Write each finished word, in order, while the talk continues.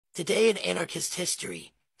Today in Anarchist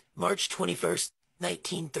History, March 21st,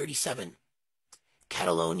 1937.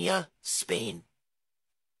 Catalonia, Spain.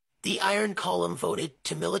 The Iron Column voted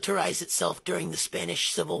to militarize itself during the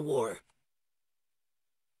Spanish Civil War.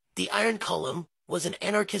 The Iron Column was an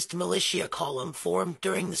anarchist militia column formed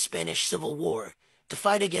during the Spanish Civil War to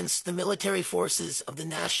fight against the military forces of the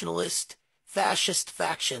nationalist, fascist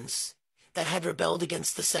factions that had rebelled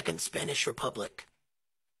against the Second Spanish Republic.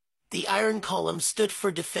 The Iron Column stood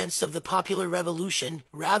for defense of the popular revolution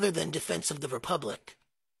rather than defense of the Republic.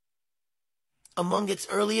 Among its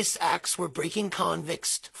earliest acts were breaking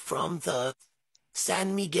convicts from the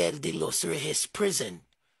San Miguel de los Reyes prison,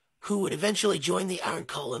 who would eventually join the Iron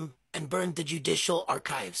Column and burn the judicial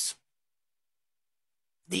archives.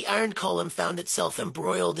 The Iron Column found itself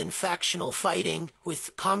embroiled in factional fighting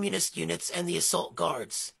with communist units and the assault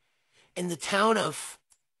guards. In the town of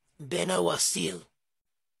Benaguacil,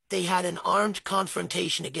 they had an armed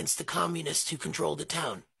confrontation against the communists who controlled the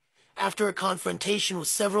town. After a confrontation with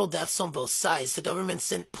several deaths on both sides, the government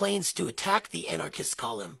sent planes to attack the anarchist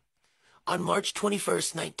column. On March 21,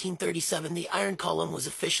 1937, the Iron Column was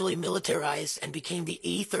officially militarized and became the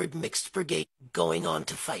 83rd Mixed Brigade, going on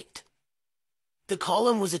to fight. The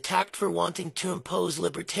column was attacked for wanting to impose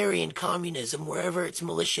libertarian communism wherever its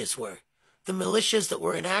militias were. The militias that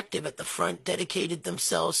were inactive at the front dedicated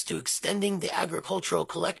themselves to extending the agricultural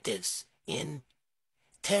collectives in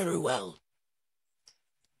Teruel.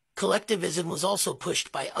 Collectivism was also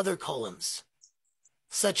pushed by other columns,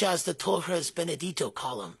 such as the Torres Benedito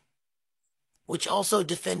column, which also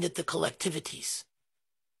defended the collectivities.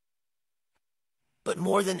 But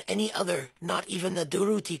more than any other, not even the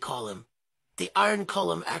Durruti column, the Iron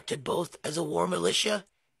Column acted both as a war militia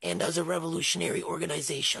and as a revolutionary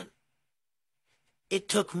organization. It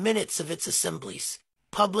took minutes of its assemblies,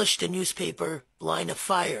 published a newspaper, Line of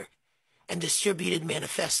Fire, and distributed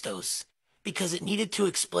manifestos, because it needed to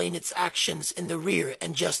explain its actions in the rear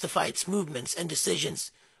and justify its movements and decisions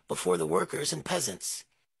before the workers and peasants.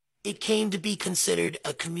 It came to be considered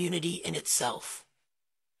a community in itself.